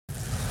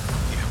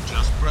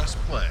Press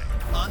play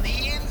on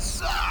the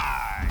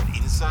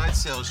Inside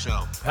Sales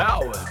Show.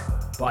 Powered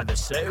by the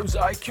Sales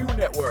IQ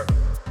Network.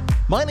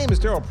 My name is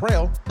Daryl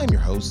Prale. I'm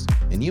your host.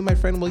 And you, my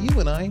friend, you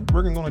and I,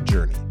 we're going to go on a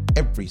journey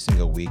every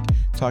single week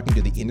talking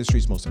to the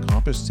industry's most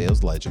accomplished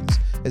sales legends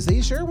as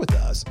they share with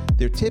us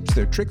their tips,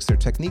 their tricks, their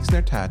techniques, and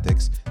their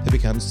tactics to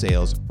become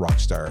sales rock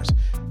stars.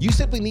 You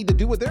simply need to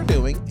do what they're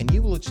doing and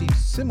you will achieve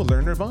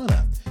similar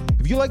nirvana.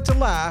 If you like to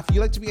laugh, you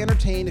like to be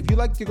entertained, if you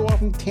like to go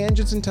off on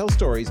tangents and tell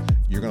stories,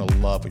 you're going to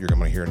love what you're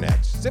going to hear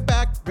next. Sit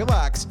back,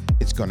 relax.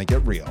 It's going to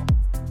get real.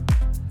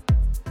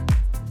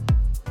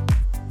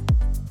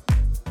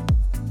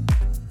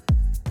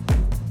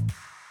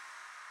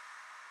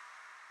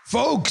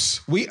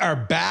 Folks, we are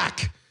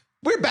back.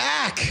 We're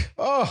back.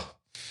 Oh,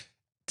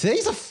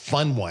 today's a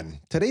fun one.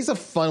 You're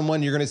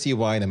going to see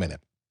why in a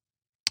minute.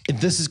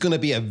 This is going to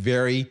be a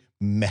very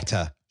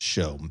meta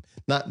show.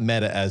 Not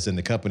meta as in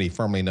the company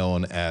formerly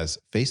known as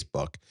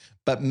Facebook,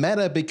 but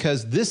meta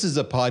because this is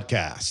a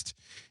podcast.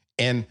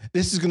 And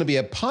this is going to be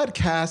a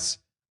podcast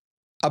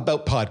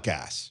about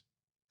podcasts.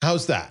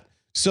 How's that?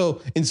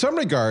 So in some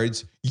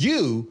regards,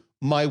 you,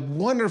 my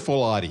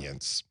wonderful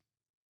audience,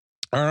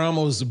 are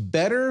almost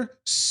better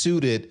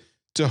suited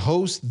to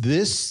host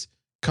this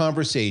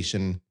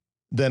conversation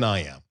than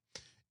I am.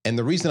 And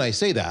the reason I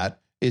say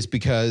that is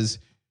because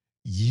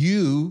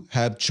you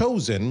have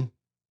chosen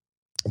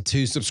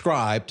to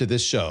subscribe to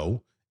this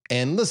show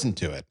and listen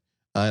to it.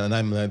 And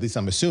I'm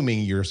assuming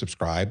you're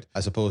subscribed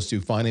as opposed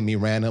to finding me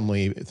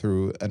randomly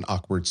through an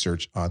awkward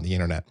search on the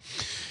internet.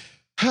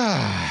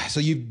 So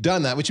you've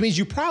done that, which means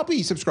you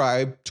probably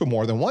subscribe to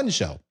more than one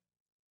show.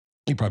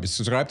 You probably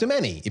subscribe to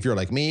many. If you're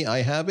like me,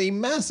 I have a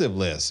massive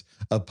list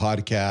of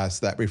podcasts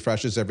that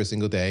refreshes every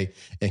single day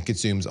and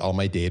consumes all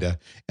my data.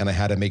 And I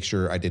had to make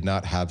sure I did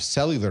not have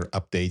cellular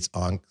updates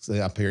on.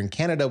 Up here in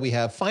Canada, we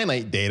have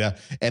finite data,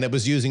 and it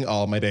was using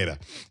all my data.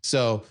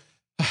 So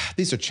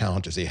these are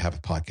challenges that you have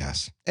with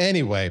podcasts.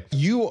 Anyway,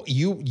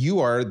 you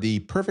are the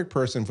perfect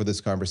person for this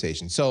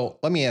conversation. So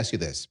let me ask you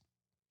this.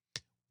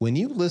 When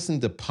you listen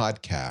to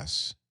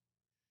podcasts,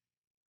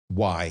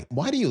 why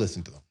do you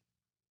listen to them?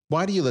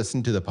 Why do you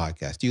listen to the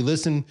podcast? Do you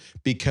listen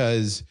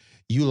because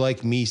you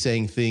like me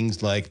saying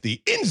things like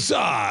the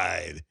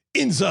Inside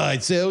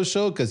Sales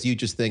Show because you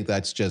just think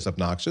that's just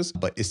obnoxious,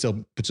 but it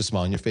still puts a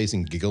smile on your face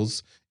and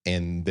giggles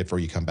and therefore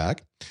you come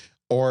back?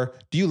 Or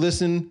do you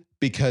listen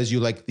because you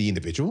like the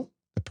individual,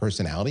 the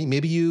personality?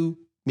 Maybe you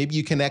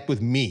connect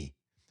with me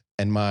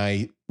and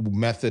my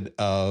method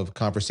of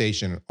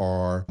conversation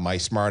or my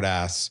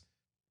smartass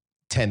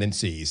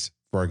tendencies,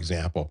 for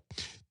example.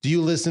 Do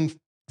you listen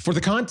for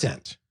the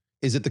content?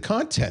 Is it the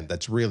content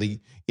that's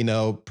really,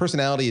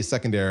 personality is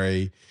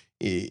secondary,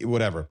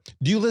 whatever.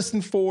 Do you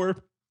listen for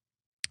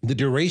the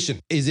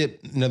duration? Is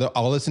it,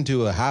 I'll listen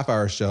to a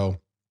half-hour show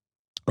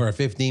or a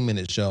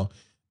 15-minute show,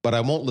 but I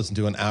won't listen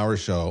to an hour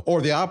show.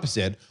 Or the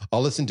opposite,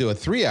 I'll listen to a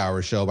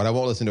 3-hour show, but I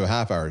won't listen to a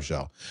half-hour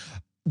show.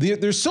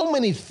 There's so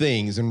many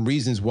things and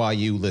reasons why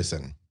you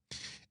listen.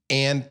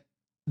 And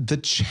the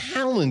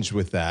challenge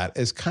with that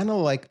is kind of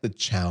like the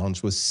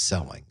challenge with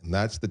selling. And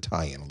that's the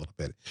tie-in a little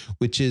bit,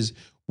 which is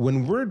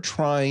when we're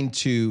trying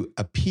to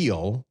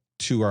appeal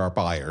to our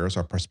buyers,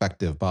 our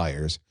prospective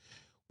buyers,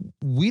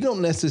 we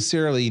don't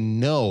necessarily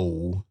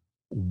know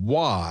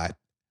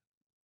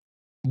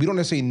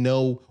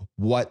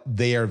what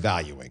they are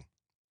valuing.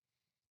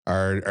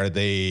 Are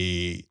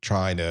they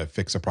trying to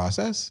fix a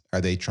process?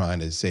 Are they trying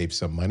to save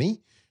some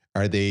money?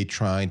 Are they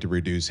trying to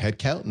reduce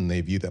headcount and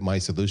they view that my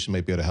solution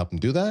might be able to help them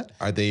do that?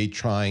 Are they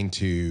trying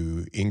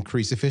to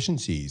increase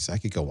efficiencies? I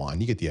could go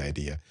on. You get the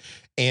idea.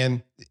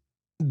 And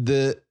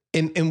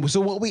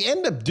so what we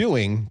end up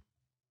doing,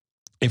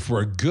 if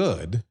we're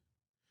good,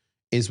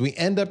 is we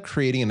end up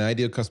creating an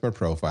ideal customer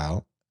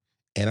profile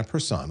and a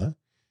persona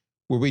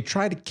where we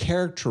try to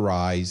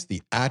characterize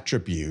the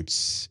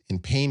attributes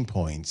and pain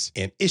points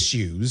and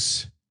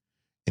issues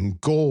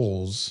and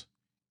goals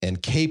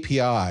and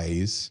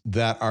KPIs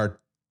that our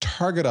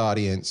target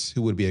audience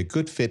who would be a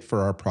good fit for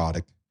our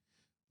product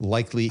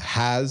likely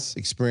has,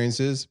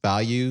 experiences,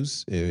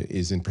 values,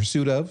 is in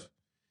pursuit of.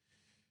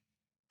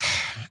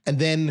 And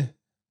then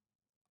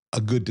a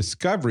good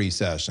discovery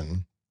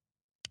session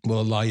will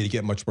allow you to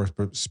get much more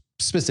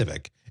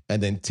specific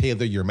and then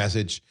tailor your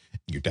message,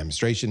 your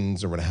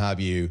demonstrations or what have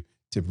you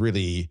to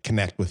really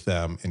connect with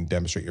them and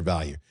demonstrate your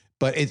value.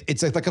 But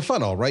it's like a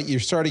funnel, right?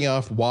 You're starting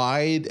off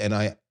wide and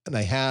I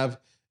have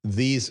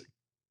these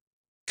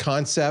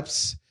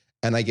concepts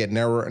and I get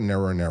narrower and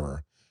narrower and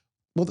narrower.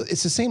 Well,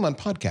 it's the same on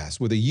podcasts,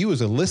 whether you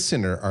as a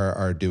listener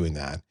are doing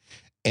that.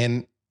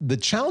 And the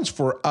challenge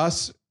for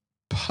us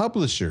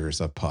publishers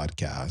of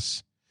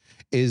podcasts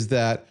is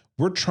that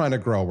we're trying to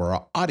grow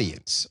our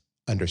audience,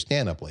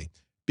 understandably,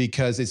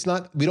 because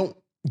we don't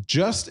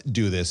just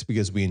do this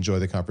because we enjoy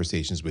the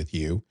conversations with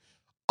you.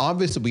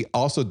 Obviously, we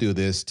also do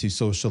this to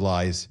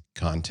socialize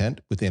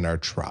content within our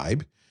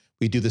tribe.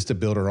 We do this to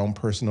build our own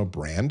personal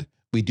brand.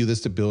 We do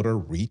this to build our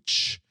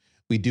reach.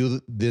 We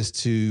do this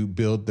to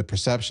build the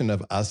perception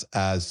of us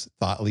as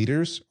thought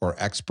leaders or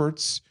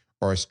experts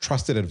or as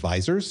trusted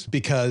advisors,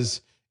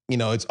 because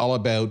It's all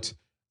about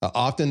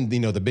often,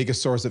 the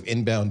biggest source of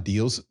inbound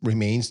deals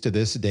remains to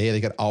this day.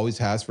 Like it always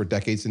has for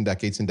decades and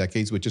decades and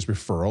decades, which is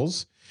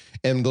referrals.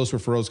 And those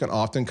referrals can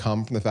often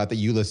come from the fact that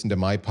you listened to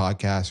my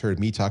podcast, heard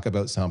me talk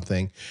about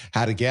something,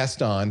 had a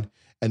guest on,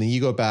 and then you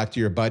go back to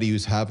your buddy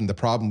who's having the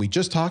problem we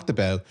just talked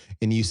about,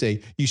 and you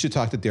say, you should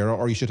talk to Daryl,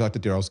 or you should talk to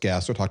Daryl's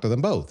guest, or talk to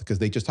them both, because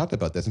they just talked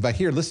about this. In fact,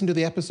 here, listen to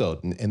the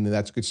episode, and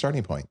that's a good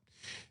starting point.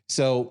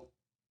 So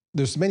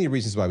there's many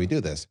reasons why we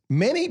do this.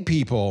 Many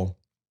people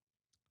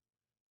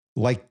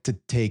like to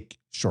take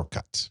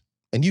shortcuts.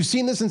 And you've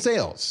seen this in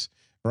sales,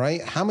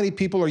 right? How many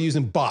people are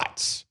using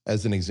bots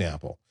as an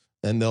example?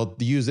 And they'll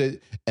use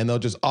it and they'll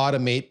just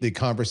automate the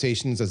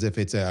conversations as if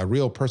it's a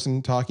real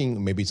person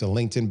talking. Maybe it's a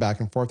LinkedIn back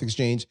and forth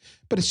exchange,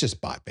 but it's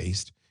just bot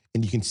based.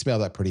 And you can smell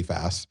that pretty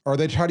fast. Or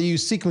they try to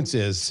use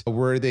sequences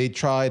where they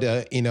try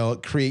to,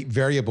 create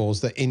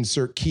variables that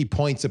insert key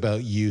points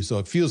about you. So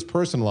it feels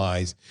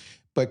personalized,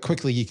 but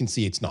quickly you can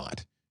see it's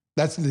not.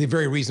 That's the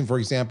very reason, for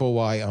example,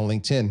 why on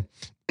LinkedIn,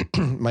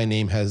 my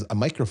name has a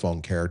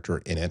microphone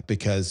character in it,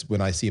 because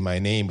when I see my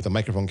name with a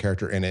microphone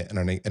character in it and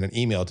an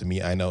email to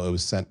me, I know it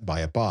was sent by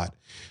a bot,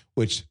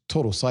 which,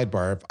 total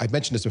sidebar, I've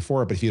mentioned this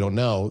before, but if you don't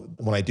know,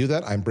 when I do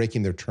that, I'm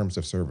breaking their terms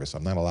of service.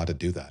 I'm not allowed to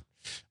do that.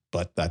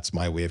 But that's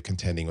my way of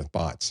contending with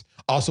bots.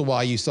 Also,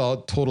 why you saw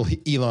total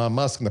Elon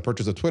Musk in the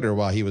purchase of Twitter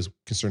while he was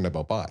concerned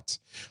about bots.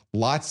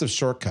 Lots of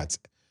shortcuts,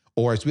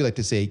 or as we like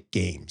to say,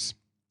 games.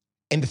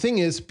 And the thing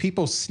is,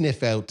 people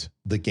sniff out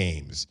the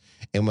games.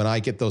 And when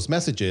I get those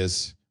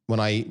messages, when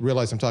I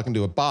realize I'm talking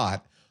to a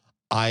bot,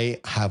 I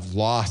have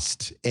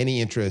lost any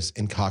interest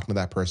in talking to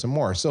that person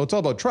more. So it's all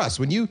about trust.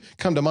 When you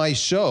come to my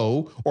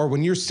show or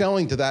when you're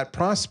selling to that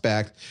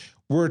prospect,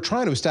 we're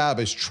trying to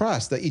establish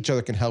trust that each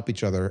other can help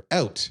each other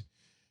out.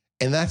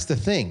 And that's the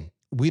thing.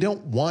 We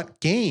don't want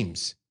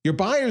games. Your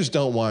buyers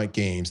don't want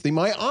games.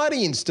 My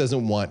audience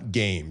doesn't want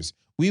games.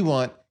 We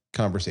want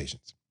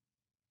conversations.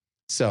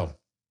 So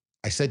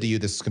I said to you,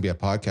 this is going to be a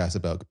podcast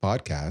about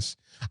podcasts.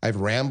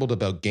 I've rambled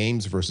about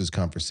games versus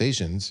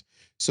conversations.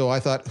 So I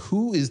thought,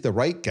 who is the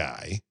right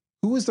guy?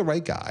 Who is the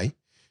right guy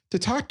to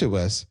talk to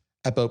us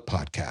about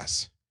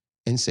podcasts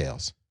and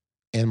sales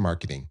and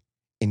marketing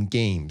and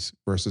games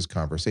versus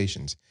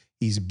conversations?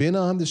 He's been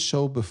on the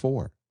show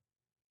before.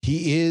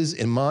 He is,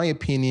 in my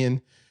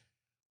opinion,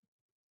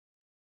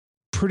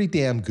 pretty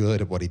damn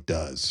good at what he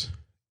does.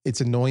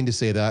 It's annoying to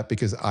say that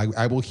because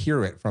I will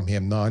hear it from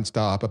him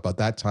nonstop. About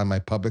that time I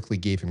publicly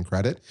gave him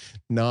credit.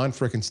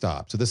 Non-frickin'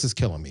 stop. So this is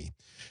killing me.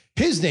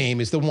 His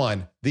name is the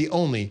one, the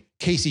only,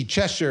 Casey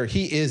Cheshire.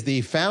 He is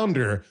the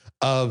founder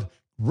of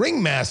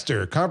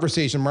Ringmaster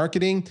Conversation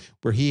Marketing,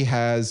 where he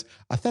has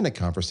authentic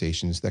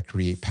conversations that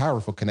create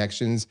powerful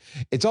connections.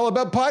 It's all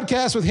about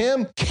podcasts with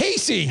him.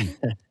 Casey,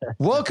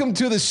 welcome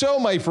to the show,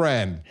 my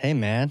friend. Hey,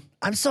 man.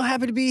 I'm so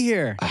happy to be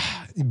here.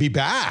 Be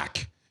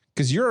back.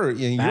 Because you're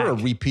a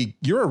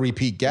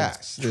repeat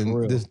guest.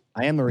 True.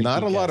 I am a repeat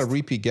guest. Not a lot of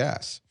repeat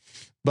guests.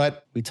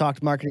 But we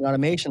talked marketing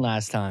automation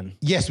last time.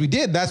 Yes, we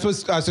did. That's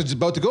what I was just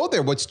about to go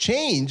there. What's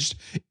changed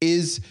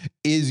is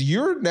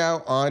you're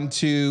now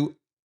onto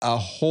a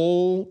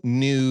whole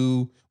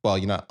new, well,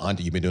 you're not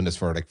onto, you've been doing this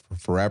for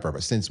forever,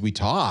 but since we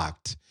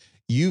talked,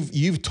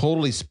 you've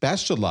totally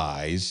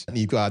specialized.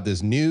 You've got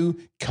this new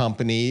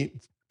company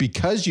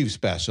because you've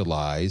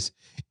specialized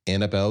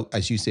in about,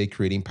 as you say,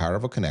 creating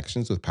powerful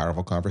connections with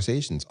powerful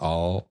conversations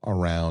all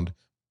around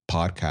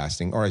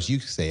podcasting, or as you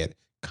say it,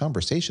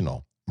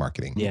 conversational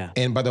marketing. Yeah.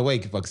 And by the way,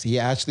 folks, he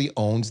actually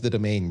owns the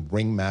domain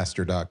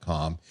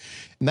ringmaster.com.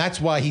 And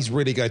that's why he's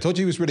really good. I told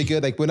you he was really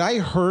good. Like when I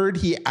heard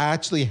he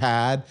actually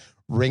had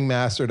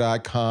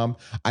ringmaster.com,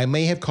 I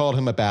may have called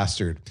him a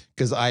bastard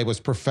because I was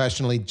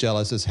professionally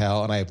jealous as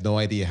hell and I have no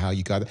idea how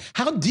you got it.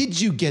 How did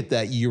you get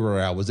that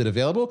URL? Was it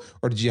available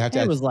or did you have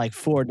to? It was like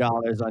 $4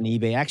 on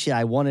eBay. Actually,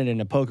 I won it in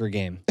a poker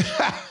game.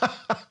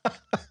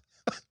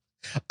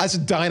 That's a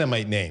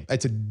dynamite name.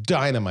 It's a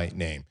dynamite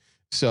name.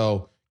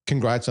 So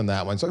congrats on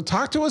that one. So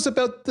talk to us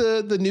about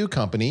the new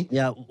company.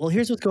 Yeah. Well,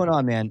 here's what's going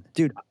on, man.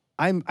 Dude,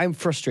 I'm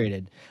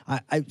frustrated.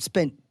 I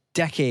spent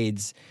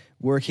decades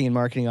working in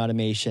marketing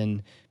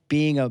automation,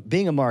 being a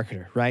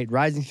marketer, right?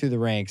 Rising through the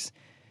ranks.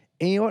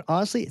 And you know what?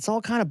 Honestly, it's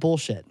all kind of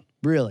bullshit,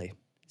 really.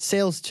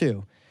 Sales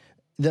too.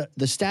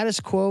 The status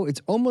quo,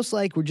 it's almost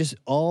like we're just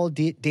all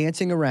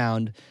dancing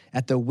around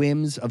at the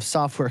whims of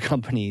software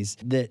companies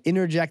that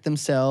interject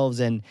themselves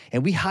and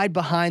we hide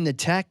behind the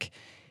tech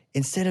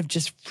instead of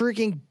just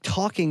freaking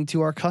talking to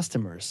our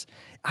customers.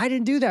 I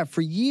didn't do that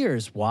for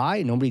years.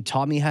 Why? Nobody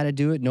taught me how to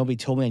do it. Nobody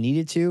told me I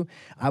needed to.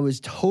 I was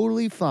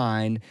totally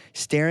fine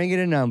staring at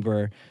a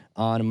number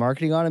on a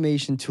marketing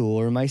automation tool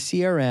or my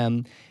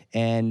CRM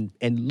and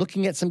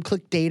looking at some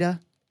click data,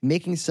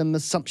 making some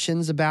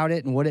assumptions about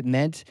it and what it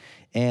meant,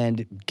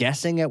 and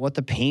guessing at what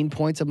the pain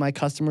points of my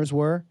customers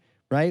were,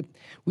 right?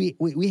 We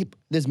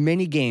there's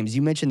many games.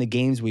 You mentioned the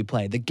games we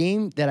play. The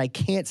game that I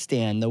can't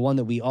stand, the one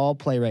that we all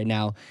play right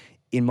now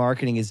in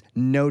marketing is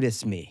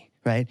Notice Me,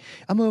 right?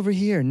 I'm over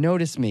here,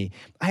 notice me.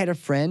 I had a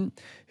friend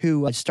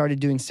who started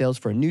doing sales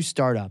for a new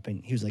startup,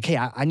 and he was like, hey,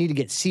 I need to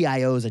get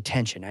CIO's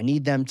attention. I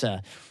need them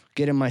to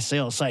get in my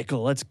sales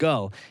cycle. Let's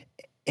go.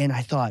 And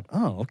I thought,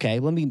 oh, okay,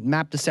 let me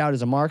map this out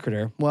as a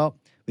marketer. Well,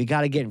 we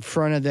got to get in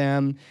front of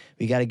them.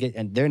 We got to get,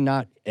 and they're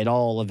not at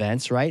all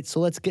events, right? So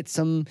let's get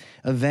some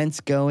events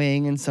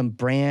going and some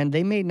brand.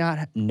 They may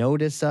not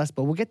notice us,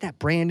 but we'll get that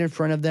brand in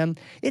front of them.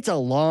 It's a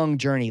long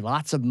journey,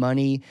 lots of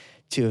money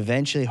to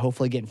eventually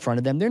hopefully get in front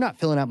of them. They're not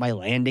filling out my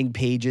landing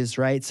pages,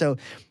 right? So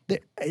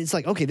it's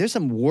like, okay, there's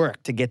some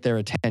work to get their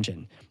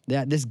attention.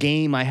 This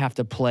game I have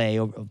to play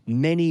over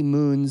many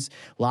moons,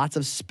 lots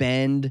of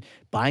spend,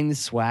 buying the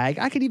swag.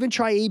 I could even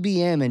try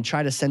ABM and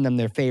try to send them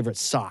their favorite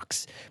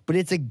socks, but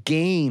it's a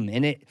game.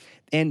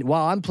 And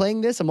while I'm playing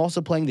this, I'm also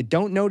playing the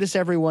don't notice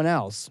everyone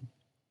else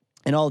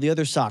and all the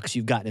other socks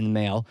you've gotten in the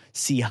mail,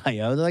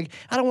 CIO. They're like,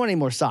 I don't want any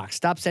more socks.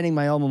 Stop sending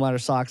my alma mater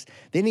socks.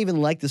 They didn't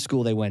even like the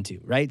school they went to,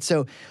 right?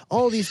 So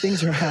all these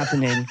things are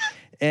happening,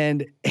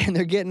 and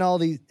they're getting all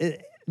these.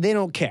 They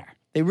don't care.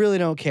 They really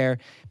don't care.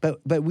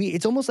 But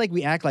it's almost like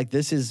we act like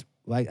this is,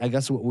 like, I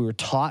guess what we were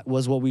taught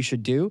was what we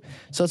should do.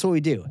 So that's what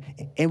we do.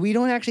 And we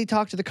don't actually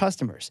talk to the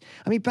customers.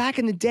 I mean, back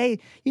in the day,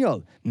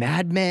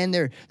 Mad Men,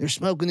 they're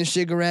smoking their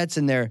cigarettes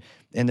and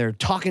they're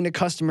talking to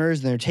customers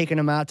and they're taking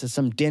them out to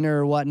some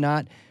dinner or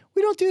whatnot.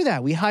 We don't do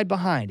that. We hide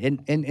behind.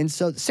 And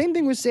so same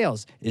thing with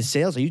sales. Is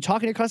sales, are you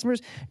talking to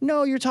customers?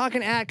 No, you're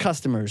talking at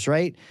customers,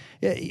 right?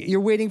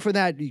 You're waiting for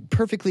that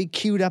perfectly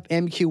queued up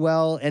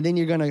MQL, and then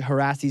you're going to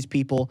harass these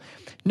people.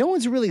 No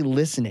one's really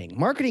listening.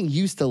 Marketing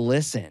used to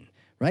listen,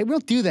 right? We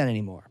don't do that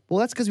anymore. Well,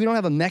 that's because we don't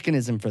have a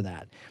mechanism for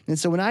that. And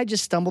so when I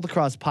just stumbled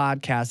across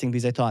podcasting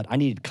because I thought I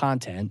needed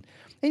content,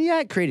 and yeah,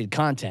 I created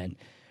content,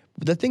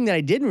 but the thing that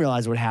I didn't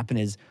realize would happen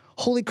is,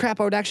 holy crap,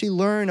 I would actually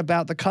learn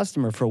about the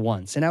customer for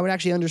once, and I would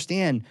actually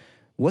understand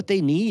what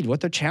they need,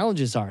 what their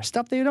challenges are,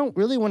 stuff they don't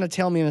really want to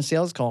tell me on a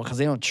sales call because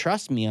they don't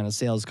trust me on a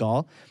sales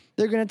call.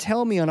 They're going to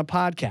tell me on a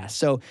podcast.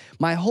 So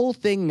my whole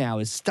thing now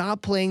is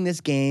stop playing this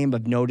game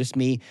of notice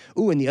me.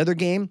 Ooh, and the other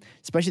game,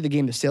 especially the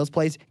game that sales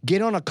plays,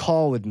 get on a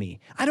call with me.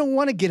 I don't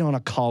want to get on a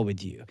call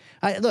with you.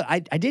 I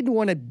didn't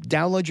want to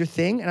download your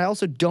thing, and I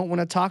also don't want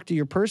to talk to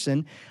your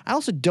person. I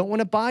also don't want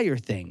to buy your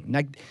thing.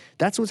 Like,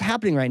 that's what's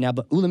happening right now,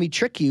 but let me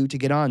trick you to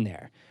get on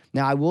there.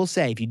 Now, I will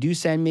say, if you do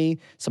send me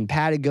some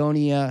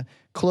Patagonia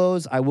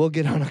clothes, I will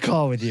get on a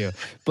call with you.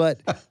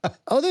 But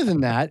other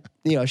than that,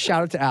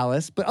 shout out to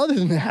Alice. But other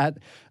than that,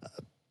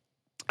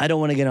 I don't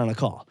want to get on a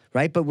call,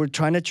 right? But we're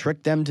trying to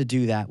trick them to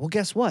do that. Well,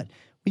 guess what?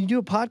 When you do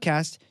a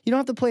podcast, you don't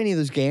have to play any of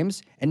those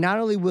games. And not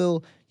only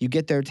will you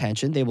get their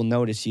attention, they will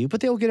notice you,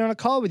 but they will get on a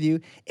call with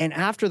you. And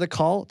after the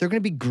call, they're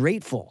going to be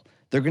grateful.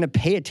 They're going to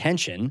pay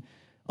attention.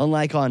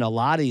 Unlike on a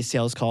lot of these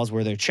sales calls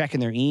where they're checking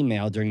their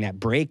email during that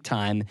break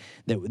time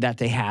that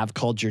they have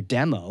called your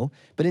demo,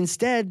 but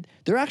instead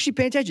they're actually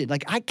paying attention.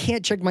 Like, I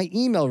can't check my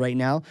email right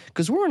now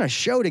because we're on a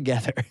show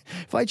together.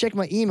 If I check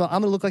my email,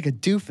 I'm gonna look like a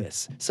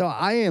doofus. So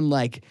I am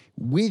like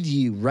with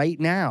you right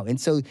now.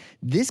 And so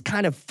this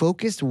kind of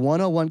focused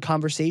one-on-one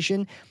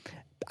conversation,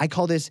 I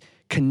call this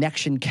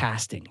connection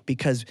casting,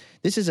 because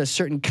this is a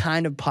certain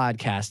kind of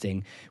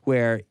podcasting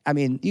where, I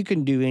mean, you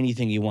can do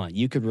anything you want.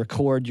 You could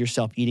record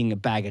yourself eating a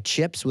bag of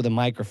chips with a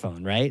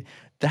microphone, right?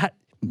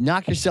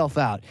 Knock yourself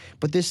out.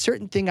 But this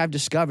certain thing I've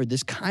discovered,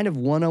 this kind of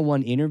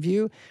one-on-one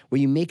interview where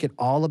you make it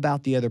all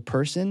about the other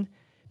person,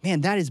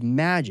 man, that is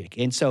magic.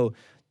 And so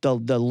the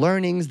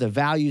learnings, the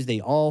values,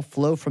 they all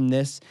flow from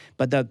this.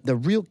 But the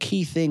real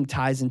key thing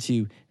ties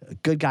into a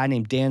good guy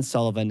named Dan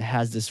Sullivan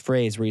has this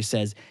phrase where he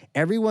says,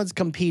 everyone's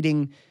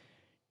competing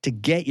to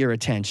get your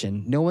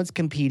attention. No one's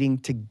competing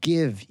to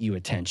give you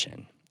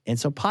attention. And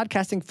so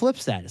podcasting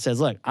flips that. It says,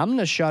 look, I'm going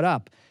to shut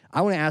up.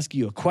 I want to ask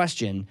you a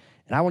question,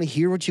 and I want to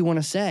hear what you want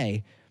to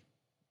say,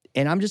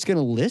 and I'm just going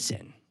to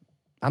listen.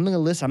 I'm going to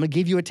listen. I'm going to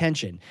give you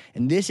attention.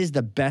 And this is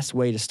the best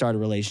way to start a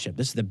relationship.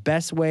 This is the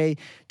best way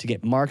to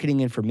get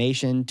marketing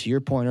information, to your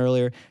point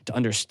earlier, to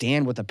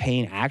understand what the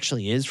pain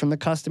actually is from the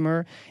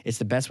customer. It's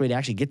the best way to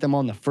actually get them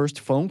on the first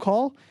phone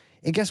call.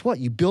 And guess what?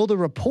 You build a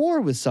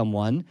rapport with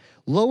someone.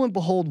 Lo and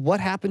behold,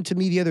 what happened to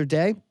me the other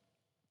day?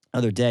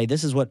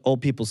 This is what old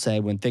people say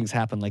when things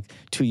happen like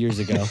 2 years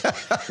ago,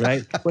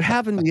 right? What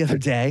happened the other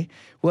day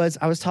was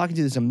I was talking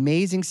to this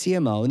amazing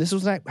CMO, and this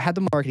was when I had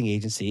the marketing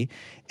agency,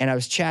 and I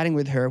was chatting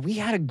with her. We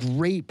had a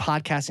great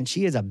podcast, and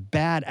she is a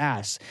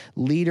badass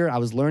leader. I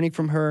was learning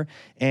from her,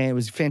 and it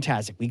was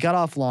fantastic. We got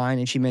offline,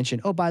 and she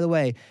mentioned, oh, by the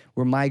way,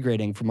 we're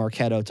migrating from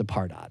Marketo to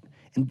Pardot.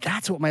 And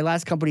that's what my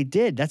last company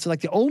did. That's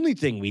like the only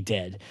thing we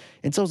did.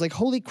 And so I was like,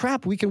 holy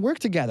crap, we can work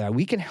together.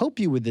 We can help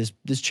you with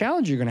this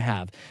challenge you're going to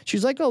have.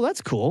 She's like, oh,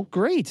 that's cool.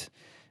 Great.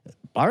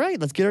 All right,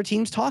 let's get our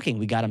teams talking.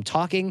 We got them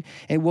talking.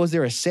 And was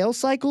there a sales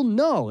cycle?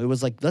 No. It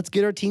was like, let's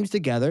get our teams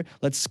together.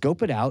 Let's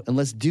scope it out and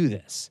let's do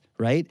this,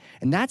 right?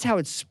 And that's how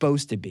it's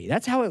supposed to be.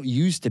 That's how it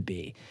used to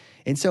be.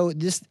 And so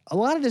a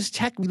lot of this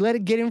tech, we let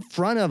it get in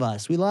front of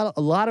us. We let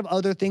a lot of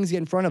other things get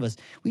in front of us.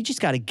 We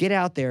just got to get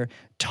out there,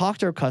 talk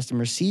to our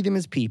customers, see them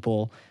as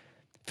people,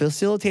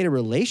 facilitate a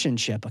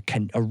relationship,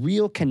 a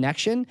real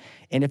connection.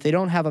 And if they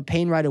don't have a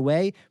pain right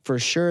away, for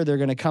sure they're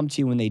going to come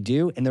to you when they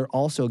do. And they're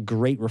also a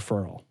great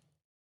referral.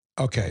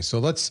 Okay, so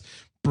let's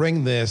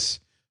bring this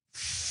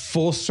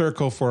full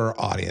circle for our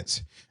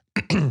audience.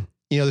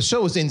 The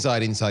show is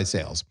Inside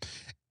Sales.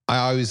 I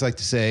always like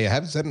to say, I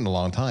haven't said it in a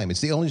long time, it's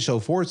the only show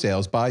for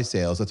sales, by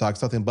sales, that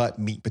talks nothing but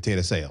meat,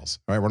 potato sales.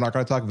 All right, we're not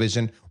going to talk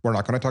vision. We're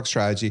not going to talk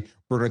strategy.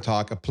 We're going to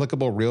talk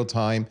applicable,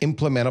 real-time,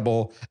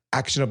 implementable,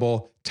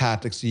 actionable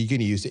tactics that you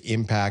can use to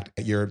impact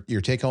your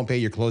take-home pay,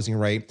 your closing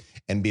rate,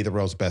 and be the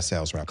world's best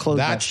sales rep.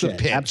 That's the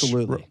pitch.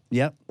 Absolutely.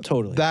 Yep,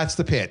 totally. That's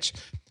the pitch.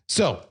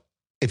 So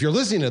if you're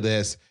listening to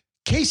this,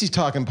 Casey's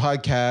Talking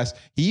Podcast,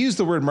 he used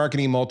the word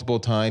marketing multiple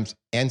times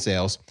and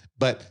sales,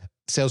 but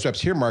sales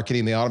reps hear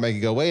marketing, they automatically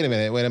go, wait a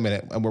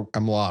minute,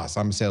 I'm lost.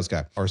 I'm a sales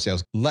guy or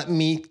sales. Let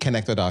me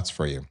connect the dots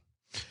for you.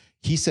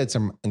 He said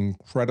some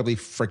incredibly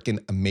freaking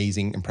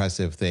amazing,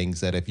 impressive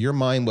things that if your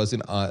mind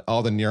wasn't,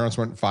 all the neurons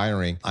weren't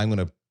firing, I'm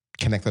going to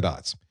connect the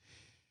dots.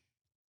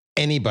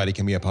 Anybody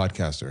can be a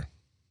podcaster.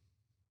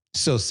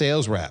 So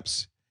sales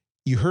reps,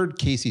 you heard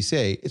Casey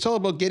say, it's all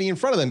about getting in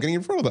front of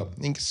them.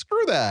 And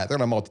screw that. They're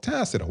not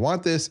multitask. They don't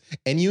want this.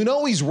 And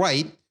he's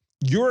right.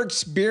 You're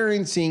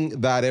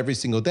experiencing that every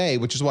single day,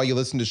 which is why you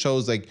listen to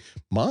shows like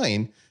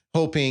mine,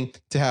 hoping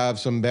to have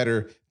some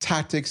better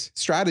tactics,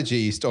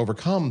 strategies to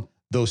overcome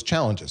those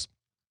challenges.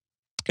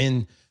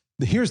 And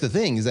here's the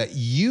thing is that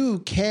you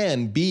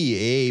can be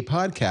a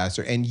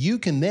podcaster and you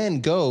can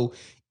then go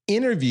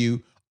interview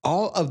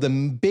all of the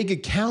big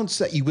accounts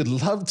that you would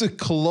love to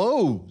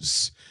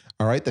close.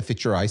 All right, that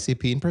fit your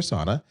ICP and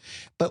persona.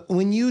 But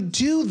when you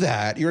do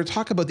that, you're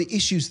talking about the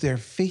issues they're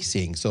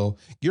facing. So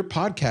your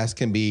podcast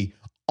can be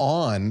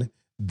on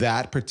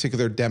that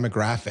particular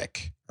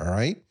demographic, all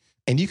right?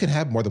 And you can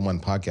have more than one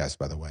podcast,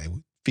 by the way,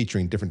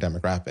 featuring different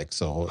demographics.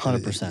 So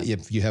 100%.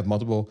 If you have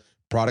multiple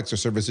products or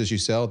services you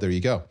sell, there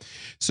you go.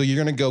 So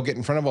you're going to go get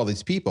in front of all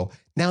these people.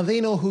 Now they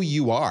know who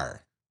you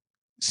are.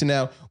 So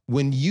now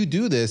when you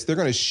do this, they're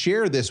going to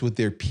share this with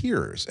their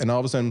peers. And all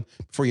of a sudden,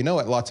 before you know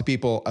it, lots of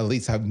people at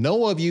least have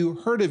know of you,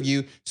 heard of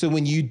you. So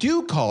when you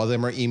do call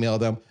them or email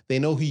them, they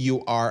know who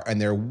you are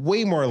and they're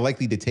way more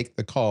likely to take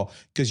the call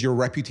because your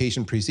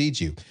reputation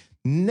precedes you.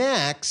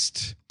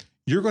 Next,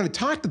 you're going to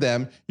talk to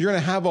them. You're going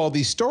to have all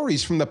these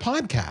stories from the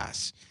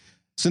podcast.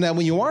 So now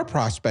when you are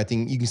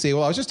prospecting, you can say,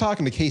 well, I was just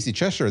talking to Casey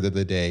Cheshire the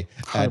other day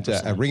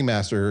at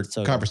Ringmaster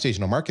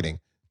Conversational Marketing.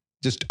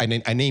 I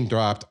name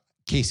dropped.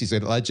 Casey's a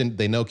legend.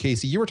 They know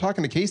Casey. You were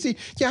talking to Casey?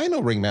 Yeah, I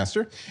know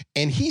Ringmaster.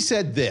 And he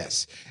said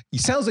this.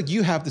 It sounds like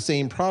you have the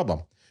same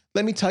problem.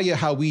 Let me tell you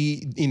how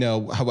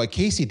what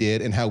Casey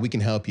did and how we can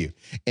help you.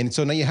 And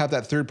so now you have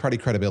that third-party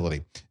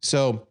credibility.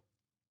 So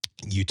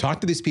you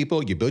talk to these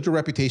people, you build your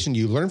reputation,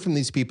 you learn from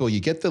these people,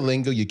 you get the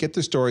lingo, you get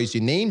the stories,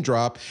 you name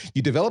drop,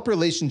 you develop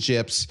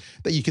relationships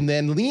that you can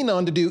then lean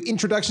on to do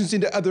introductions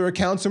into other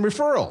accounts and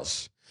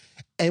referrals.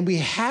 And we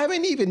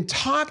haven't even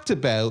talked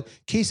about,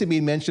 Casey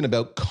made mention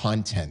about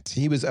content.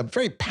 He was a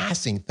very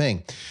passing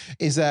thing,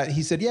 is that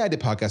he said, yeah, I did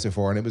podcasts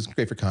before and it was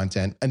great for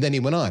content. And then he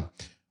went on.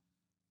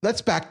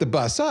 Let's back the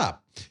bus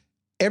up.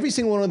 Every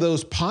single one of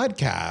those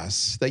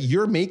podcasts that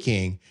you're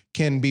making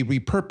can be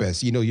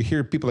repurposed. You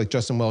hear people like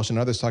Justin Welsh and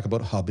others talk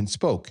about hub and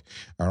spoke.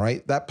 All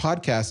right. That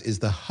podcast is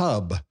the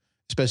hub,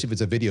 especially if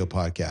it's a video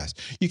podcast.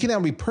 You can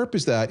now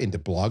repurpose that into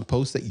blog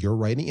posts that you're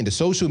writing, into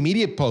social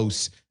media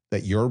posts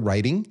that you're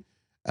writing.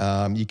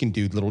 You can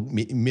do little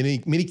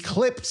mini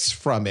clips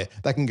from it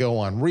that can go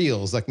on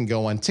Reels, that can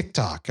go on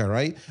TikTok, all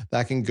right?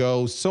 That can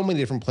go so many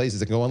different places.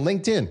 That can go on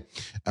LinkedIn,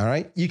 all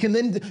right? You can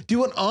then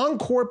do an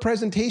encore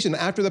presentation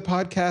after the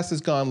podcast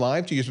has gone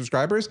live to your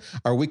subscribers,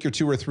 or a week or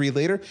two or three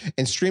later,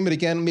 and stream it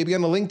again, maybe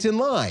on a LinkedIn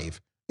Live,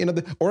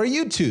 or a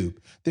YouTube.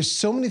 There's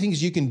so many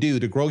things you can do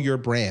to grow your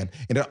brand,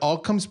 and it all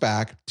comes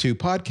back to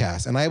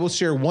podcasts. And I will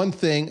share one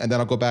thing, and then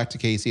I'll go back to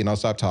Casey, and I'll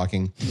stop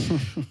talking.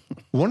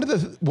 One of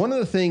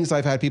the things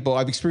I've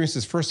experienced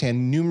this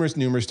firsthand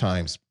numerous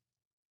times.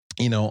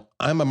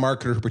 I'm a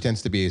marketer who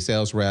pretends to be a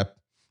sales rep.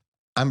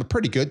 I'm a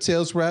pretty good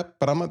sales rep,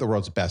 but I'm not the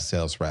world's best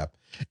sales rep.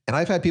 And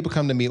I've had people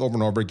come to me over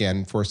and over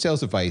again for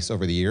sales advice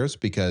over the years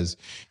because,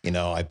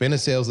 I've been a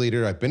sales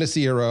leader. I've been a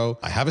CRO.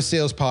 I have a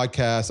sales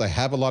podcast. I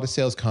have a lot of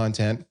sales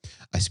content.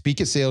 I speak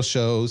at sales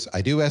shows.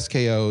 I do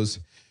SKOs,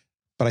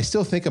 but I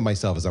still think of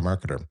myself as a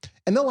marketer.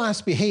 And they'll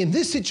ask me, hey, in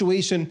this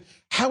situation,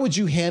 how would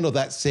you handle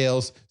that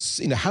sales?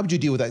 How would you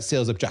deal with that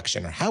sales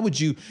objection? Or how would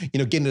you,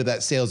 get into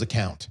that sales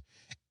account?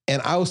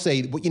 And I will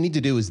say, what you need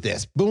to do is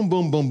this, boom,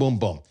 boom, boom, boom,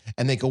 boom.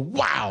 And they go,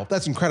 wow,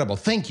 that's incredible.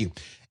 Thank you.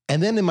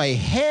 And then in my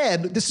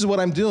head, this is what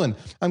I'm doing.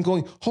 I'm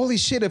going, holy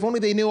shit, if only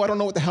they knew I don't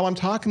know what the hell I'm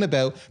talking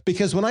about.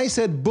 Because when I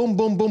said boom,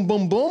 boom, boom,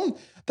 boom, boom,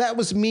 that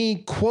was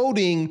me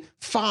quoting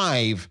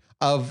 5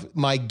 of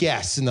my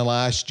guests in the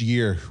last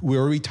year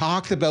where we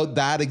talked about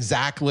that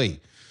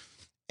exactly.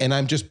 And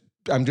I'm just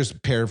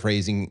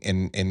paraphrasing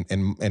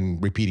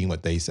and repeating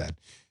what they said.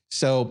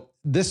 So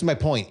this is my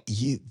point.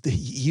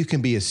 You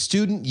can be a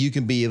student, you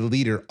can be a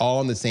leader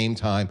all in the same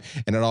time,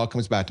 and it all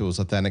comes back to those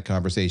authentic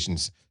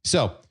conversations.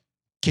 So,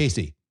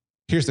 Casey,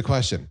 here's the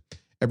question.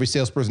 Every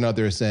salesperson out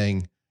there is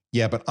saying,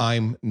 yeah, but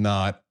I'm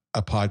not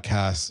a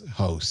podcast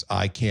host.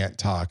 I can't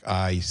talk.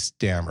 I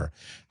stammer.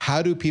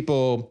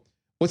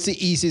 What's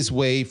the easiest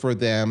way for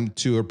them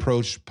to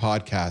approach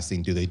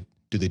podcasting? Do they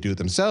Do they do it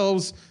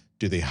themselves?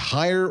 Do they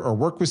hire or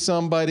work with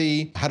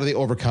somebody? How do they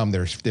overcome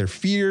their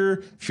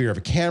fear of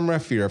a camera,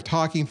 fear of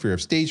talking, fear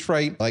of stage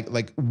fright?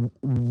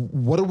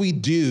 What do we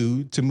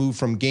do to move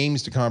from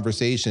games to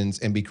conversations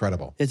and be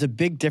credible? There's a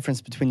big difference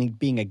between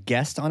being a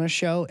guest on a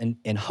show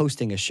and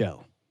hosting a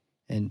show.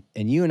 And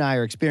you and I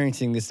are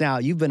experiencing this now.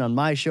 You've been on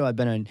my show. I've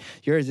been on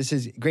yours. This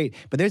is great.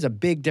 But there's a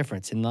big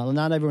difference, and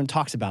not everyone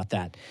talks about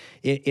that.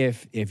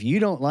 If you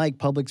don't like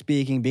public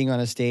speaking, being on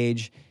a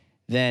stage,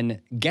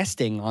 then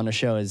guesting on a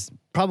show is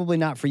probably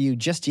not for you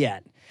just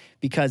yet.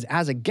 Because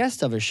as a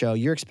guest of a show,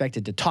 you're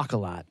expected to talk a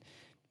lot.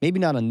 Maybe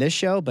not on this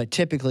show, but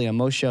typically on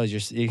most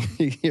shows,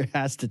 you're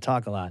asked to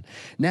talk a lot.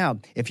 Now,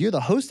 if you're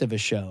the host of a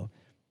show,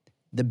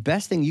 the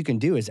best thing you can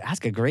do is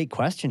ask a great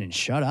question and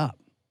shut up,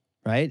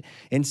 right?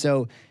 And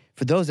so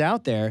for those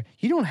out there,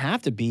 you don't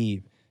have to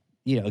be,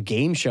 a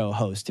game show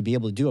host to be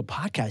able to do a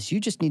podcast.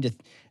 You just need to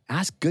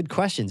ask good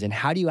questions. And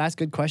how do you ask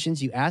good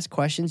questions? You ask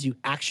questions you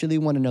actually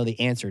want to know the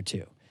answer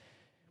to,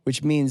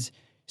 which means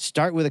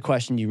start with a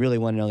question you really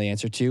want to know the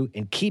answer to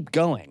and keep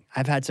going.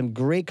 I've had some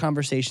great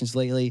conversations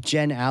lately.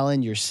 Jen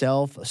Allen,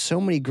 yourself,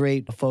 so many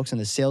great folks in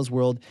the sales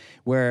world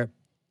where,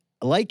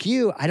 like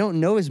you, I don't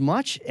know as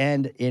much,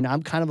 and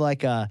I'm kind of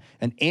like an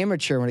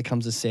amateur when it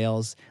comes to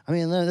sales. I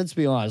mean, let's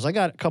be honest. I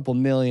got a couple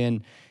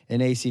million in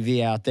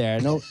ACV out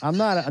there. No, I'm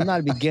not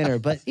a beginner,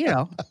 but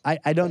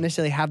I don't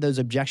necessarily have those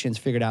objections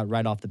figured out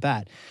right off the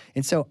bat.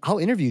 And so I'll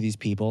interview these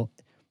people.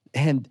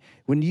 And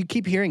when you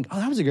keep hearing, oh,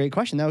 that was a great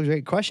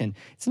question,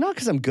 it's not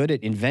because I'm good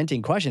at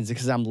inventing questions, it's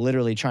because I'm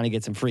literally trying to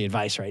get some free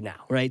advice right now,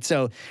 right?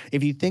 So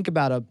if you think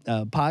about a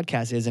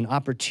podcast as an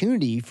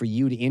opportunity for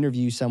you to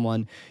interview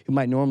someone who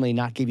might normally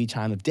not give you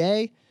time of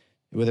day,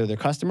 whether they're a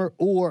customer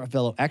or a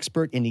fellow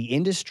expert in the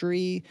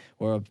industry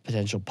or a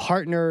potential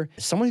partner,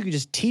 someone who can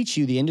just teach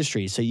you the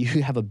industry so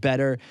you have a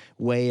better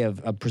way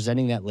of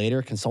presenting that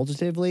later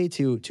consultatively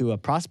to a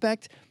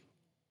prospect,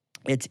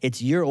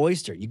 it's your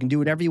oyster. You can do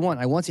whatever you want.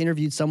 I once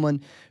interviewed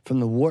someone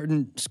from the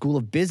Wharton School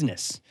of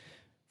Business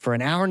for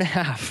an hour and a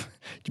half,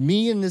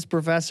 me and this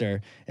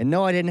professor. And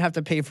no, I didn't have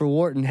to pay for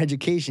Wharton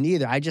education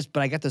either.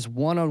 But I got this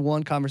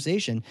one-on-one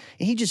conversation,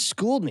 and he just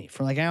schooled me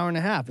for like an hour and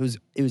a half.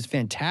 It was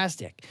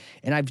fantastic.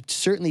 And I've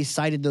certainly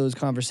cited those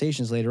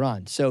conversations later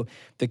on. So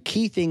the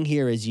key thing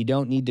here is you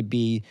don't need to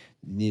be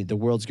the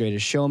world's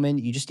greatest showman.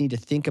 You just need to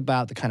think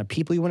about the kind of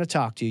people you want to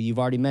talk to. You've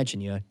already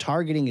mentioned,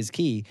 targeting is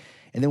key.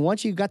 And then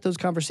once you've got those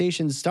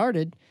conversations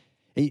started,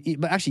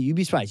 but actually, you'd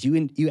be surprised.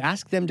 You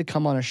ask them to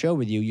come on a show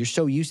with you. You're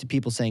so used to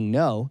people saying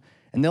no,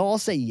 and they'll all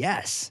say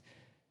yes.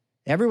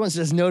 Everyone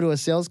says no to a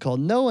sales call.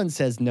 No one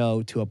says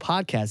no to a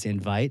podcast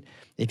invite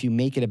if you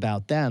make it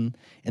about them,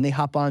 and they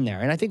hop on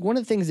there. And I think one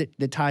of the things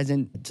that ties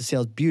into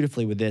sales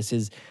beautifully with this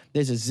is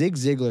there's a Zig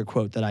Ziglar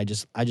quote that I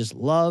just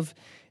love.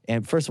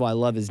 And first of all, I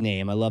love his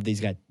name. I love that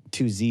he's got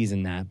 2 Z's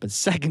in that. But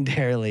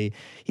secondarily,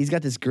 he's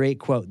got this great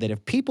quote that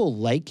if people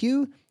like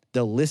you,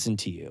 they'll listen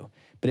to you.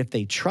 But if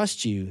they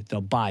trust you, they'll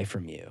buy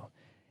from you.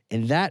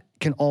 And that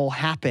can all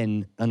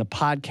happen on a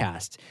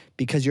podcast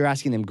because you're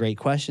asking them great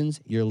questions,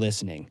 you're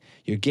listening,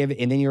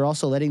 and then you're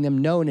also letting them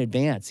know in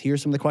advance,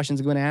 here's some of the questions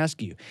I'm going to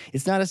ask you.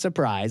 It's not a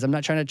surprise. I'm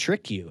not trying to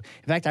trick you.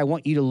 In fact, I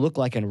want you to look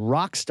like a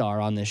rock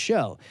star on this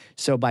show.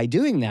 So by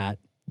doing that,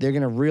 they're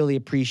going to really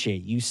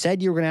appreciate. You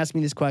said you were going to ask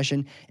me this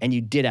question, and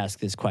you did ask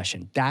this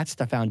question. That's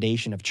the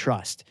foundation of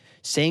trust.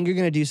 Saying you're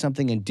going to do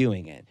something and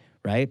doing it.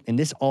 Right? And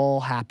this all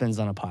happens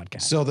on a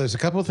podcast. So there's a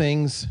couple of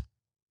things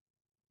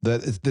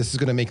that this is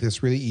going to make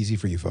this really easy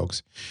for you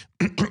folks.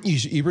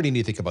 You really need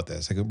to think about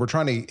this. Like, we're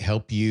trying to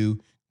help you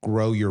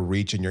grow your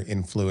reach and your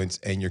influence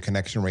and your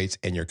connection rates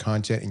and your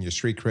content and your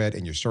street cred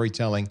and your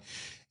storytelling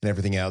and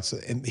everything else.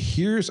 And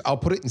I'll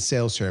put it in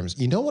sales terms.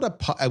 You know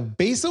what,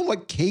 based on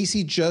what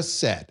Casey just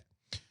said,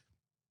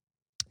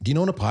 do you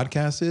know what a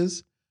podcast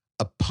is?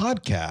 A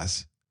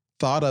podcast,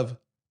 thought of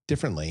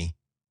differently,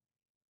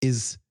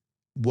 is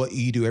what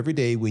you do every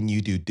day when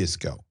you do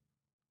disco,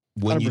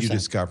 when 100%. You do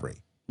discovery.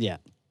 Yeah.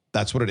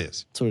 That's what it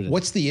is. That's what it is.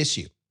 What's the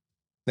issue?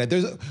 Now,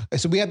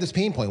 so we have this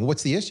pain point.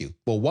 What's the issue?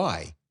 Well,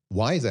 why?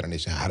 Why is that an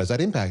issue? How does that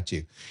impact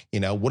you?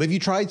 What have you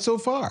tried so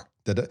far?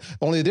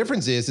 Only the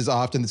difference is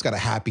often it's got a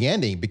happy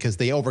ending because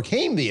they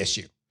overcame the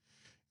issue.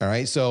 All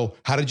right. So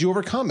how did you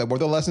overcome it? What are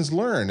the lessons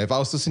learned? If I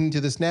was listening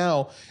to this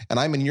now and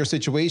I'm in your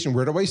situation,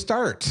 where do I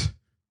start?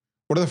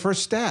 What are the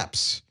first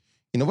steps?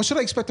 What should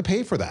I expect to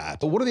pay for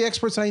that? What are the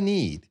experts I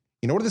need?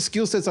 What are the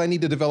skill sets I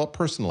need to develop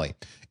personally?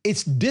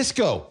 It's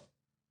disco.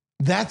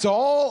 That's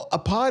all a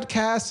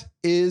podcast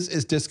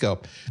is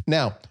disco.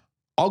 Now,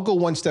 I'll go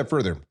one step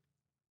further.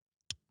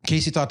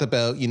 Casey talked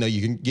about,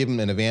 you can give them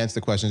in advance the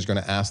questions you're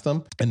going to ask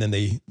them, and then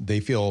they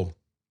feel,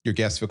 your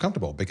guests feel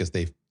comfortable because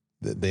they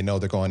know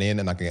they're going in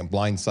and not going to get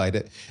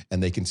blindsided,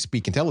 and they can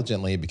speak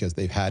intelligently because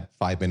they've had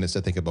 5 minutes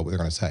to think about what they're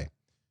going to say.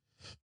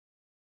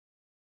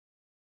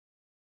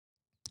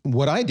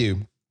 What I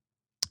do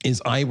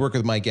is I work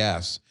with my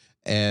guests.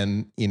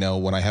 And,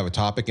 when I have a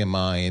topic in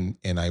mind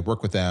and I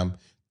work with them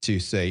to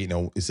say,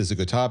 is this a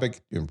good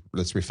topic?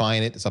 Let's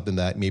refine it. Something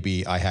that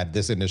maybe I had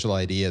this initial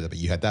idea, but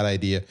you had that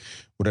idea,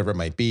 whatever it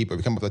might be, but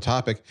we come up with a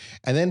topic.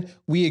 And then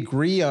we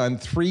agree on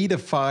 3 to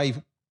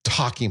 5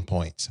 talking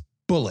points,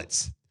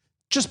 bullets.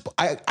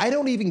 I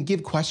don't even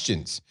give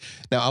questions.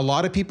 Now, a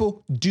lot of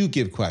people do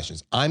give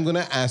questions. I'm going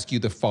to ask you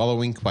the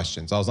following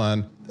questions. I was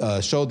on a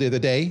show the other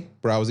day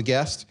where I was a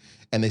guest,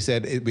 and they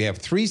said we have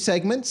 3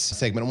 segments,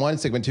 segment 1,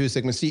 segment 2,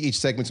 segment C. Each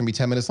segment's going to be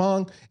 10 minutes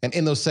long. And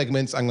in those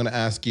segments, I'm going to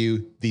ask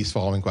you these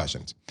following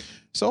questions.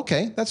 So,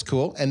 okay, that's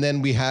cool. And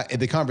then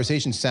the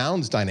conversation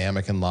sounds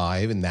dynamic and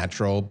live and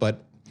natural,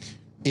 but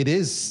it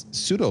is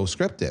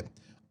pseudo-scripted.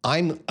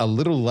 I'm a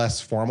little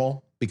less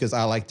formal because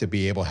I like to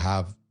be able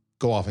to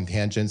go off in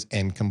tangents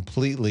and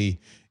completely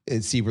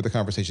see where the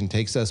conversation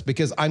takes us,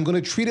 because I'm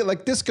going to treat it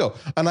like disco,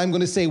 and I'm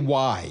going to say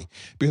why.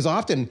 Because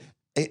often,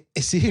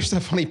 here's the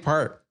funny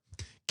part.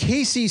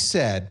 Casey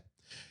said,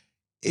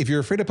 if you're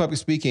afraid of public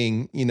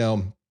speaking,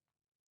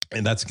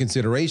 and that's a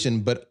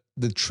consideration, but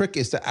the trick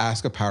is to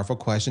ask a powerful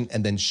question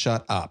and then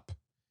shut up.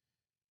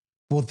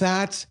 Well,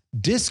 that's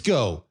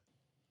disco.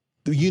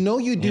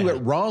 You do it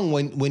wrong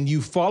when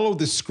you follow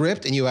the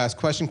script and you ask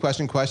question,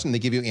 and they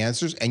give you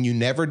answers and you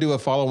never do a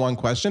follow-on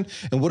question.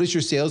 And what does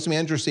your sales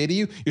manager say to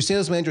you? Your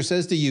sales manager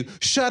says to you,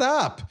 shut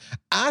up,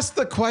 ask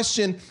the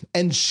question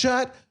and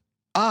shut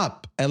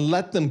up, and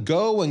let them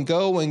go and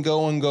go and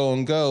go and go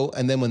and go.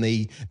 And then when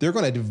they're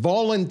going to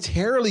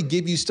voluntarily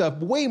give you stuff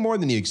way more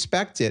than you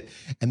expected.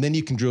 And then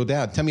you can drill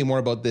down. Tell me more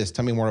about this.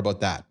 Tell me more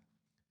about that.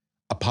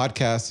 A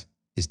podcast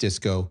is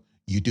disco.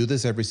 You do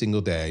this every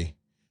single day.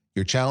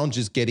 Your challenge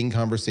is getting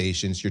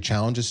conversations. Your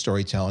challenge is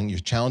storytelling. Your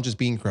challenge is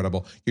being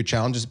credible. Your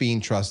challenge is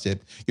being trusted.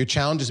 Your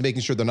challenge is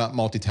making sure they're not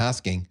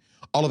multitasking.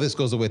 All of this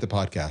goes away with the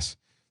podcast.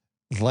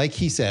 Like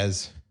he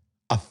says,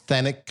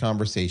 authentic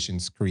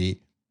conversations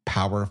create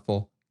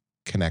powerful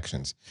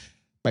connections.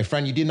 My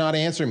friend, you did not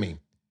answer me.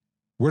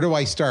 Where do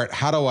I start?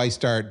 How do I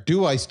start?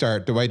 Do I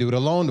start? Do I do it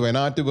alone? Do I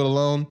not do it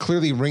alone?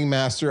 Clearly,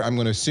 Ringmaster, I'm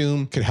going to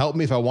assume, could help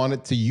me if I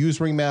wanted to use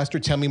Ringmaster.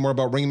 Tell me more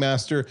about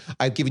Ringmaster.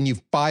 I've given you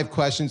 5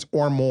 questions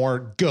or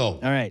more. Go.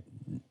 All right.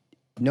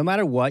 No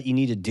matter what, you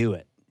need to do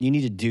it. You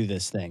need to do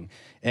this thing.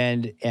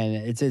 And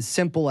it's as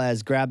simple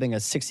as grabbing a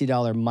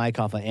 $60 mic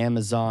off of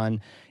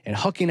Amazon and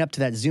hooking up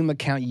to that Zoom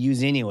account you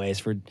use anyways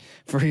for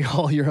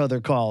all your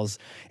other calls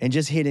and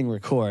just hitting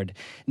record.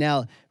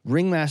 Now,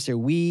 Ringmaster,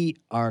 we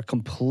are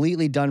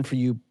completely done for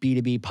you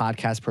B2B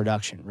podcast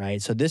production,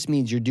 right? So this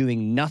means you're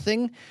doing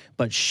nothing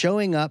but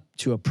showing up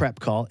to a prep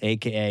call,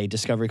 aka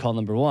discovery call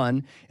number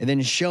 1, and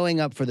then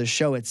showing up for the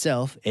show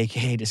itself,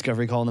 aka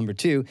discovery call number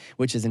 2,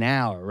 which is an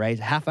hour, right?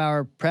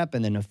 Half-hour prep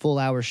and then a full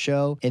hour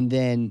show, and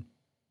then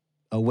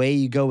away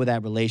you go with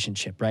that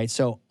relationship, right?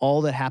 So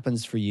all that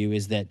happens for you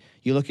is that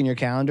you look in your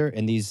calendar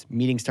and these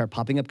meetings start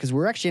popping up, because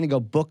we're actually going to go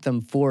book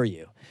them for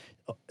you.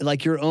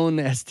 Like your own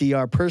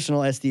SDR,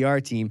 personal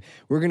SDR team,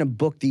 we're going to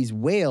book these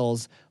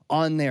whales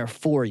on there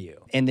for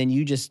you. And then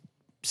you just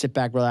sit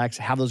back, relax,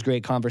 have those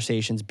great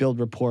conversations, build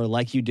rapport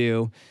like you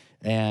do,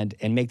 and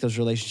make those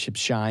relationships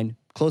shine,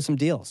 close some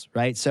deals,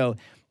 right? So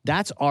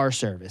that's our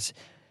service.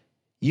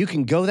 You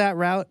can go that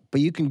route,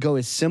 but you can go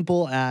as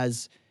simple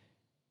as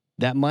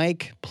that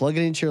mic, plug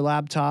it into your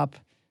laptop,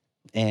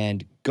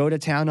 and go to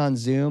town on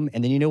Zoom.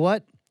 And then you know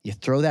what? You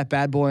throw that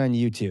bad boy on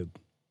YouTube.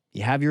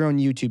 You have your own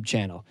YouTube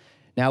channel.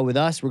 Now with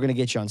us, we're going to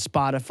get you on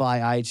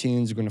Spotify,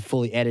 iTunes. We're going to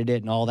fully edit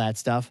it and all that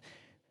stuff.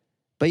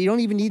 But you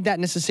don't even need that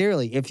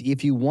necessarily.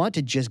 If you want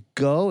to just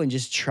go and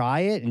just try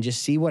it and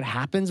just see what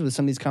happens with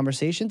some of these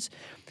conversations,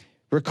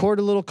 record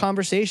a little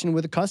conversation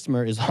with a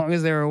customer as long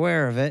as they're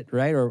aware of it,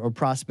 right? Or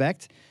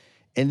prospect.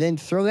 And then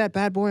throw that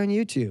bad boy on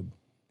YouTube.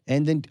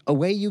 And then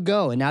away you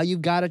go. And now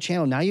you've got a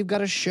channel. Now you've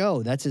got a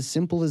show. That's as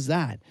simple as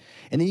that.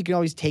 And then you can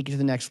always take it to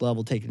the next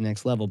level,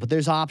 But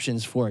there's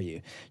options for you.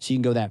 So you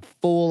can go that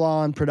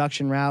full-on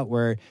production route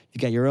where you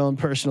got your own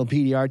personal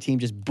PDR team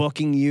just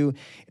booking you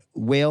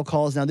whale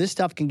calls. Now, this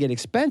stuff can get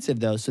expensive,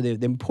 though. So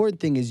the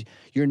important thing is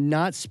you're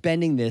not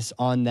spending this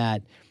on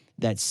that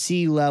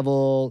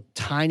C-level,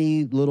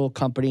 tiny little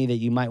company that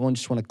you might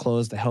just want to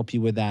close to help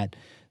you with that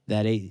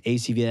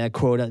ACV, that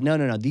quota.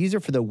 No. These are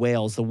for the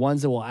whales, the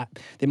ones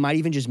that might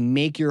even just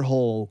make your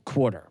whole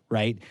quarter,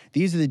 right?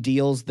 These are the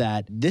deals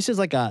that this is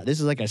like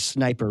a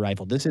sniper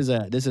rifle. This is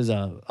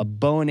a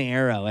bow and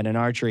arrow at an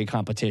archery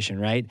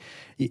competition, right?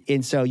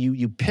 And so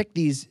you pick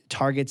these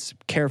targets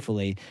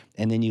carefully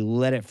and then you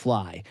let it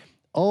fly.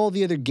 All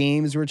the other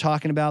games we're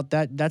talking about,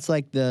 that's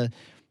like the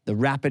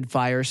rapid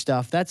fire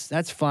stuff.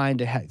 That's fine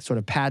to sort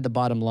of pad the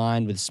bottom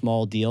line with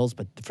small deals,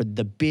 but for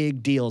the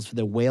big deals, for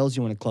the whales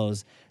you want to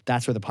close,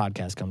 that's where the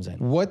podcast comes in.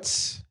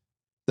 What's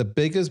the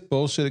biggest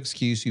bullshit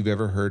excuse you've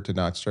ever heard to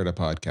not start a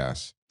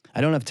podcast?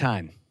 I don't have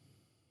time.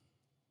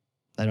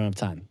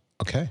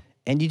 Okay.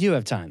 And you do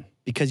have time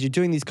because you're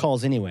doing these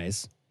calls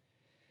anyways.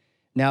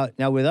 Now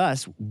with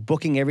us,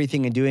 booking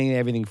everything and doing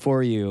everything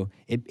for you,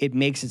 it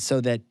makes it so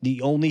that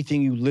the only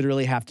thing you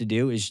literally have to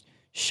do is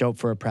show up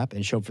for a prep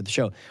and show up for the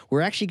show.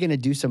 We're actually going to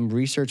do some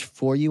research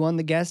for you on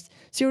the guest,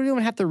 so you don't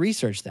even have to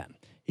research them.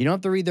 You don't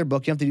have to read their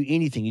book. You don't have to do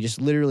anything. You just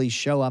literally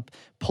show up,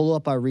 pull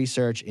up our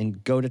research,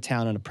 and go to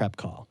town on a prep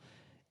call.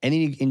 And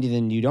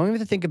then you don't even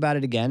have to think about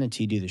it again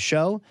until you do the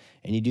show.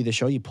 And you do the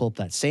show, you pull up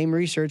that same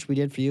research we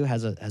did for you,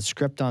 has a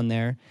script on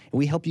there. And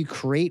we help you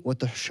create what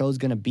the show's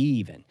going to be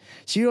even.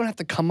 So you don't have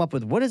to come up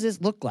with, what does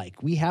this look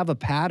like? We have a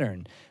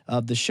pattern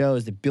of the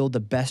shows that build the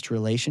best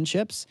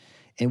relationships.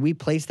 And we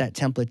place that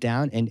template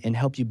down and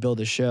help you build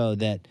a show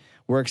that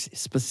works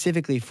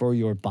specifically for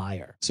your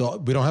buyer. So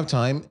we don't have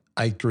time.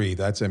 I agree.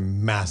 That's a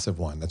massive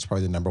one. That's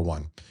probably the number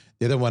one.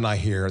 The other one I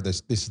hear,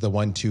 this is the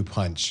 1-2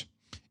 punch,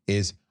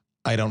 is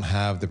I don't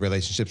have the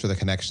relationships or the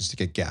connections to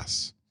get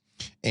guests.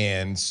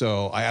 And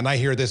so I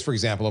hear this, for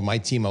example, of my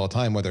team all the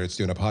time, whether it's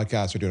doing a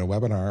podcast or doing a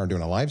webinar or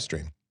doing a live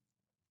stream.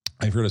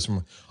 I've heard this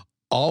from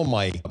all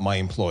my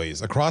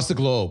employees across the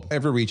globe,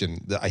 every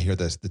region. I hear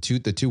this, the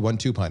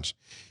 1-2 punch.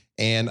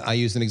 And I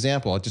use an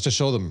example just to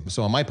show them.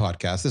 So on my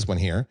podcast, this one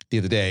here, the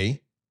other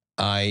day,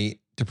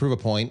 to prove a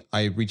point,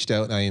 I reached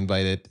out and I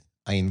invited,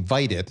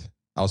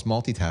 I was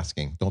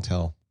multitasking. Don't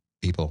tell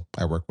people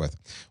I work with.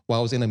 While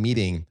I was in a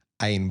meeting,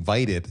 I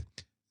invited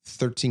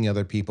 13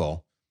 other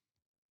people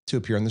to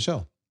appear on the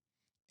show.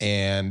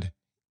 And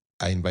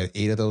I invited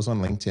 8 of those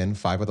on LinkedIn,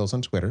 5 of those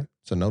on Twitter.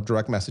 So no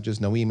direct messages,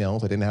 no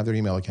emails. I didn't have their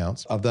email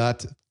accounts. Of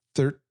that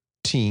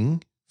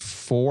 13,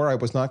 4 I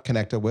was not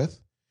connected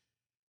with.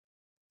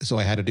 So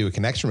I had to do a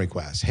connection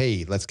request.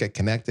 Hey, let's get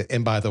connected.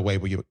 And by the way,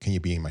 can you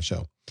be in my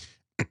show?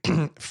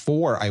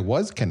 4 I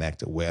was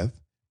connected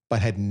with,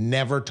 but had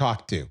never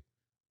talked to.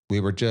 We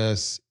were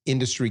just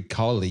industry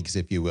colleagues,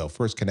 if you will,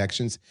 first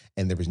connections,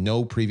 and there was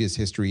no previous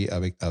history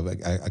of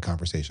a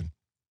conversation.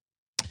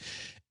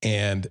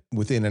 And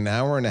within an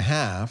hour and a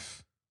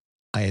half,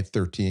 I had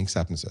 13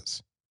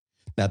 acceptances.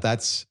 Now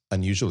that's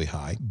unusually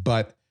high,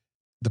 but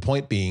the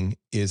point being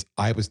is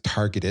I was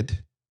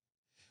targeted.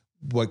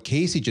 What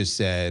Casey just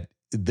said,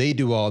 they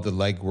do all the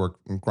legwork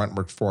and grunt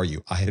work for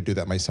you. I had to do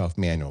that myself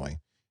manually.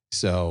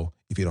 So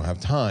if you don't have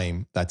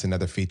time, that's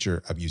another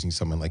feature of using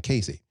someone like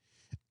Casey.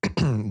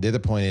 The other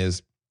point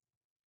is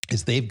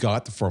they've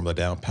got the formula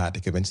down pat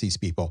to convince these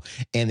people.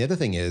 And the other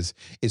thing is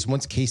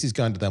once Casey's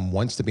gone to them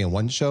once to be on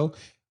one show,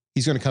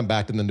 he's going to come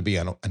back to them to be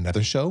on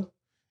another show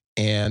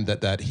and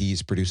that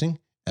he's producing.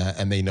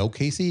 And they know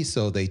Casey,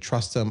 so they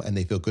trust him and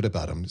they feel good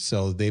about him.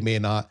 So they may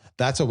not,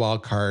 that's a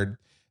wild card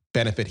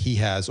benefit he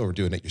has over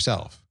doing it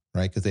yourself,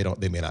 right? Because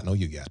they may not know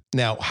you yet.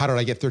 Now, how did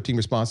I get 13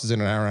 responses in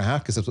an hour and a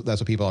half? Because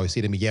that's what people always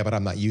say to me. Yeah, but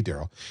I'm not you,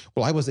 Daryl.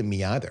 Well, I wasn't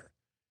me either.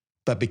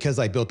 But because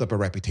I built up a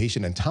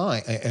reputation and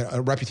time,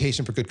 a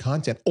reputation for good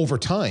content over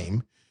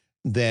time,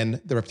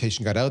 then the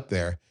reputation got out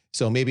there.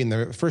 So maybe in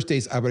the first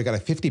days, I would have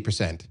got a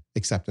 50%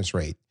 acceptance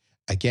rate.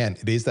 Again,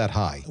 it is that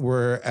high.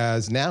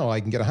 Whereas now I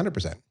can get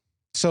 100%.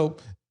 So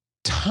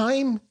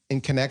time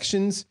and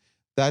connections,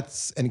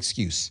 that's an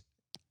excuse.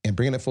 And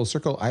bringing it full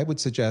circle, I would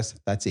suggest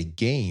that's a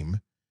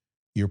game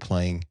you're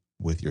playing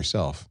with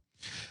yourself.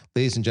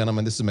 Ladies and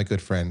gentlemen, this is my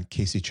good friend,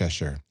 Casey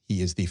Cheshire.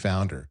 He is the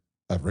founder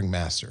of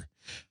Ringmaster.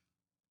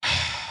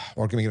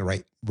 Or going to get it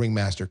right,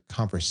 Ringmaster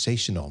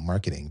Conversational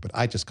Marketing, but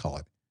I just call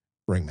it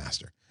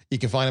Ringmaster. You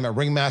can find him at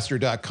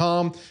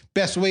ringmaster.com.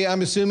 Best way,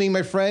 I'm assuming,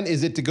 my friend,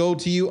 is it to go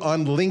to you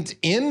on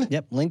LinkedIn?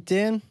 Yep,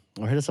 LinkedIn,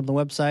 or hit us up on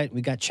the website.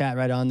 We got chat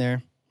right on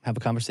there. Have a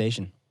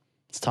conversation.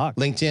 Let's talk.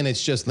 LinkedIn,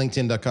 it's just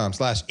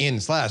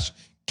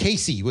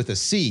linkedin.com/in/Casey with a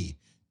C,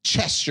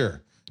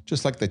 Cheshire,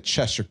 just like the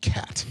Cheshire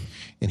Cat.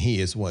 And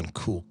he is one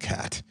cool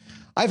cat.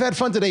 I've had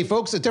fun today,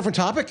 folks. A different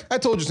topic. I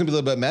told you it's going to be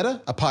a little bit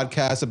meta, a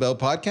podcast about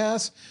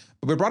podcasts.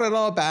 But we brought it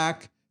all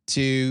back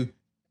to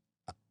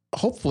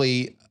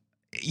hopefully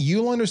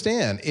you'll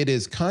understand. It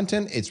is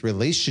content, it's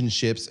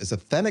relationships, it's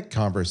authentic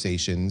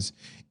conversations.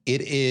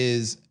 It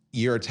is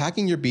you're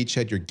attacking your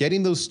beachhead, you're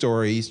getting those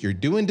stories, you're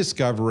doing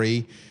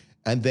discovery,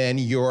 and then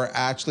you're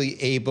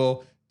actually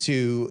able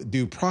to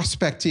do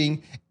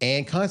prospecting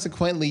and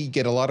consequently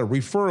get a lot of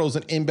referrals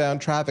and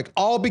inbound traffic,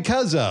 all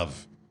because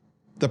of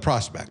the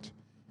prospect.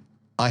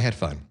 I had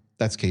fun.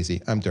 That's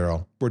Casey. I'm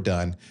Daryl. We're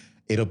done.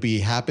 It'll be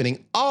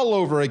happening all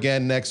over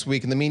again next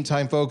week. In the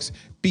meantime, folks,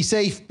 be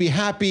safe, be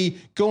happy,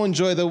 go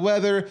enjoy the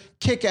weather,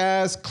 kick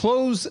ass,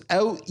 close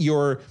out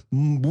your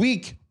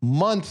week,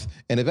 month,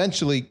 and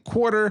eventually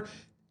quarter,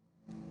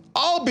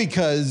 all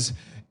because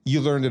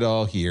you learned it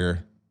all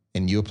here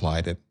and you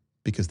applied it,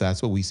 because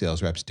that's what we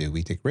sales reps do.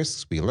 We take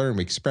risks, we learn,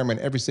 we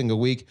experiment every single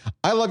week.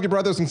 I love you,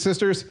 brothers and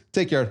sisters.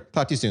 Take care.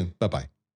 Talk to you soon. Bye-bye.